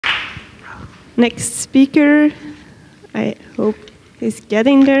next speaker, I hope he's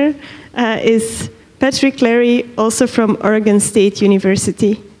getting there, is Patrick Clary, also from Oregon State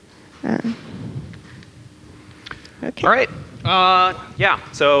University. Okay. All right. Yeah,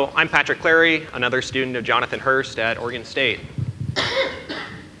 so I'm Patrick Clary, another student of Jonathan Hurst at Oregon State.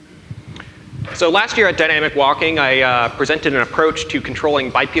 So last year at Dynamic Walking, I presented an approach to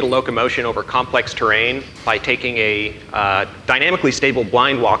controlling bipedal locomotion over complex terrain by taking a dynamically stable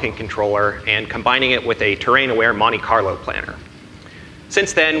blind walking controller and combining it with a terrain-aware Monte Carlo planner.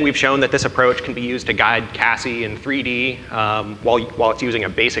 Since then, we've shown that this approach can be used to guide CASI in 3D while it's using a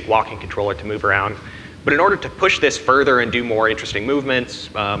basic walking controller to move around. But in order to push this further and do more interesting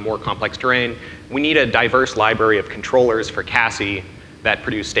movements, more complex terrain, we need a diverse library of controllers for CASI that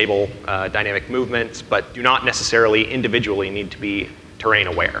produce stable dynamic movements, but do not necessarily individually need to be terrain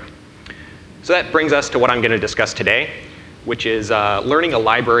aware. So that brings us to what I'm going to discuss today, which is learning a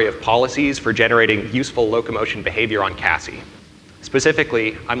library of policies for generating useful locomotion behavior on CASI.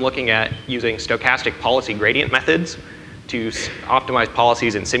 Specifically, I'm looking at using stochastic policy gradient methods to optimize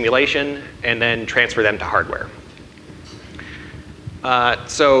policies in simulation and then transfer them to hardware.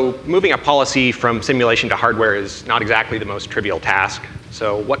 So moving a policy from simulation to hardware is not exactly the most trivial task.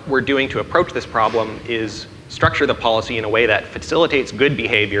 So what we're doing to approach this problem is structure the policy in a way that facilitates good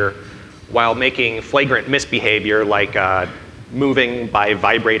behavior while making flagrant misbehavior, like moving by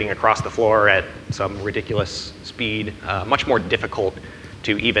vibrating across the floor at some ridiculous speed, much more difficult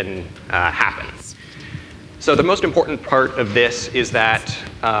to even happen. So the most important part of this is that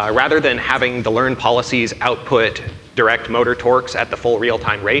rather than having the learned policies output direct motor torques at the full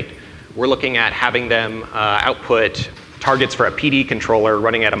real-time rate, we're looking at having them output targets for a PD controller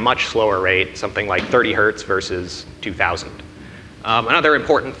running at a much slower rate, something like 30 hertz versus 2000. Another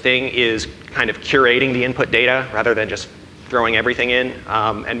important thing is kind of curating the input data rather than just throwing everything in,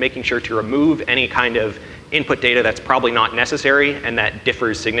 and making sure to remove any kind of input data that's probably not necessary and that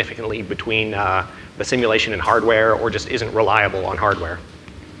differs significantly between the simulation and hardware or just isn't reliable on hardware.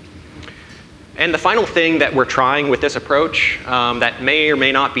 And the final thing that we're trying with this approach that may or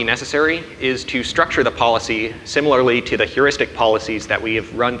may not be necessary is to structure the policy similarly to the heuristic policies that we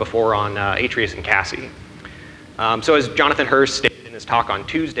have run before on Atrius and CASI. So as Jonathan Hurst stated in his talk on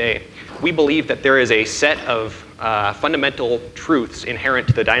Tuesday, we believe that there is a set of fundamental truths inherent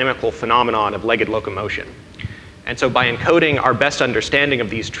to the dynamical phenomenon of legged locomotion. And so by encoding our best understanding of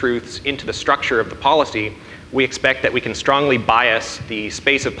these truths into the structure of the policy, we expect that we can strongly bias the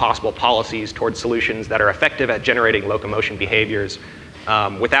space of possible policies towards solutions that are effective at generating locomotion behaviors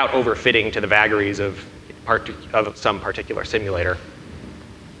without overfitting to the vagaries of some particular simulator.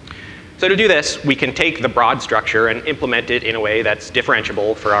 So to do this, we can take the broad structure and implement it in a way that's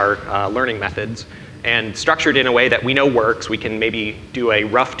differentiable for our learning methods, and structured in a way that we know works. We can maybe do a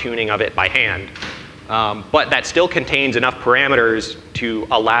rough tuning of it by hand. But that still contains enough parameters to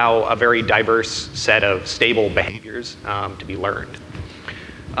allow a very diverse set of stable behaviors to be learned.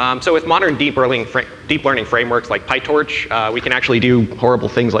 So with modern deep learning frameworks like PyTorch, we can actually do horrible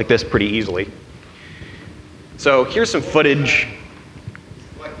things like this pretty easily. So here's some footage.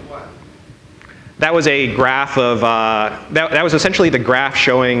 Like what? That was a graph of, that was essentially the graph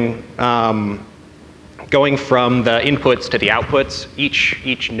showing going from the inputs to the outputs.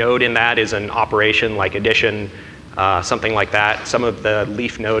 Each node in that is an operation like addition, something like that. Some of the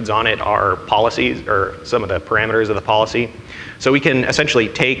leaf nodes on it are policies, or some of the parameters of the policy. So we can essentially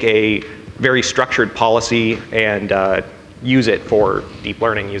take a very structured policy and use it for deep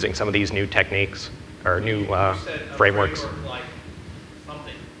learning using some of these new techniques or new frameworks. Like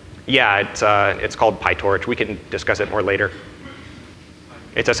something. Yeah, it's called PyTorch. We can discuss it more later.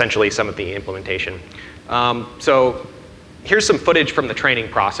 It's essentially some of the implementation. So here's some footage from the training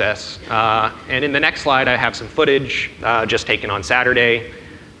process. And in the next slide, I have some footage just taken on Saturday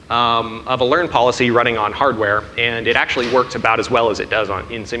of a learn policy running on hardware. And it actually works about as well as it does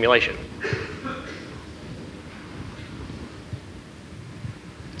in simulation.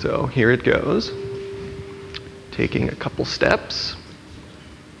 So here it goes, taking a couple steps.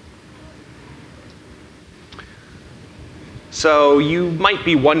 So you might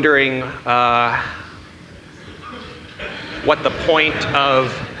be wondering what the point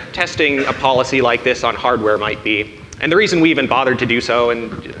of testing a policy like this on hardware might be. And the reason we even bothered to do so,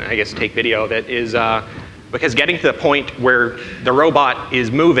 and I guess take video of it, is because getting to the point where the robot is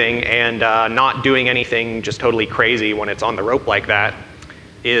moving and not doing anything just totally crazy when it's on the rope like that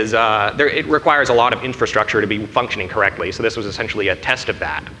is, it requires a lot of infrastructure to be functioning correctly. So this was essentially a test of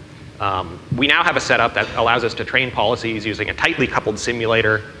that. We now have a setup that allows us to train policies using a tightly coupled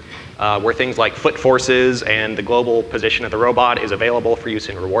simulator where things like foot forces and the global position of the robot is available for use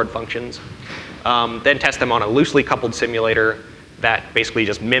in reward functions. then test them on a loosely coupled simulator that basically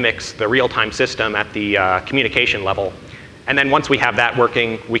just mimics the real-time system at the communication level. And then once we have that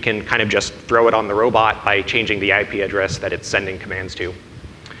working, we can kind of just throw it on the robot by changing the IP address that it's sending commands to.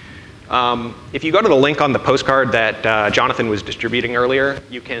 If you go to the link on the postcard that Jonathan was distributing earlier,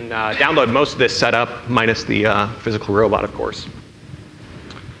 you can download most of this setup, minus the physical robot, of course.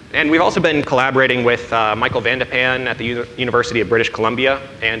 And we've also been collaborating with Michael Van de Pan at the University of British Columbia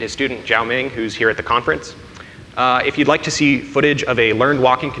and his student Zhao Ming, who's here at the conference. If you'd like to see footage of a learned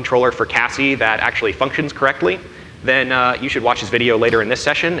walking controller for Cassie that actually functions correctly, then you should watch his video later in this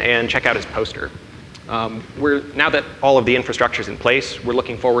session and check out his poster. Now that all of the infrastructure is in place, we're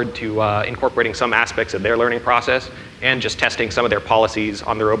looking forward to incorporating some aspects of their learning process and just testing some of their policies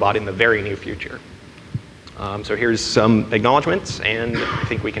on the robot in the very near future. So here's some acknowledgments, and I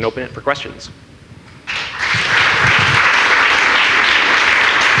think we can open it for questions.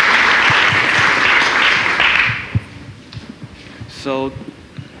 So,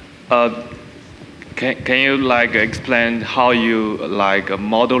 can you like explain how you like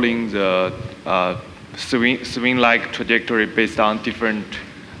modeling the swing-like trajectory based on different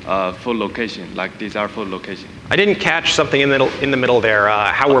foot location, like desired foot location? I didn't catch something in the middle there.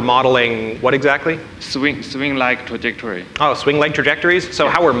 How we're modeling what exactly? Swing-like trajectory. Oh, swing-like trajectories. So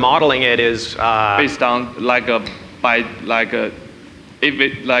how we're modeling it is based on if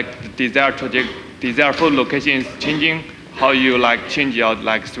it like desired foot location is changing, how you like change your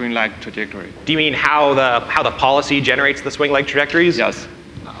like swing-like trajectory. Do you mean how the policy generates the swing-like trajectories? Yes.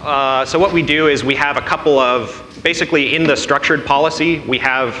 So what we do is we have a couple of, basically in the structured policy, we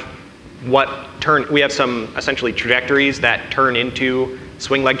have some essentially trajectories that turn into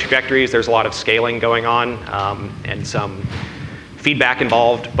swing-leg trajectories. There's a lot of scaling going on and some feedback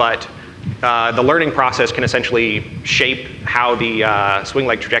involved, but the learning process can essentially shape how the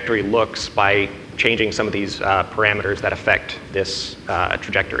swing-leg trajectory looks by changing some of these parameters that affect this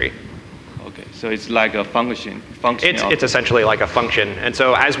trajectory. Okay, so it's like a function. It's essentially like a function, and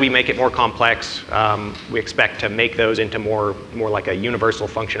so as we make it more complex, we expect to make those into more like a universal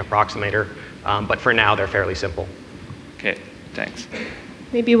function approximator. But for now, they're fairly simple. Okay, thanks.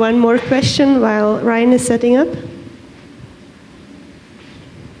 Maybe one more question while Ryan is setting up.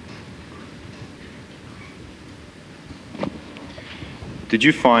 Did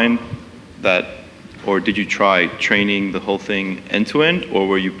you find that, or did you try training the whole thing end to end, or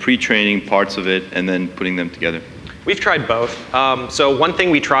were you pre-training parts of it and then putting them together? We've tried both. So one thing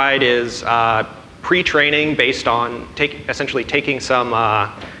we tried is pre-training based on essentially taking some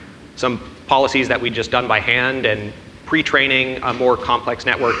policies that we'd just done by hand and pre-training a more complex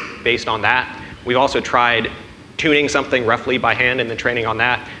network based on that. We've also tried tuning something roughly by hand and then training on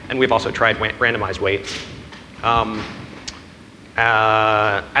that, and we've also tried randomized weights.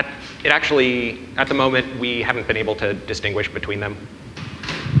 At the moment, we haven't been able to distinguish between them.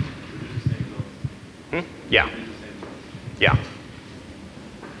 Yeah. Yeah.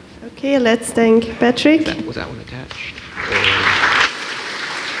 Okay, let's thank Patrick. Was that one attached?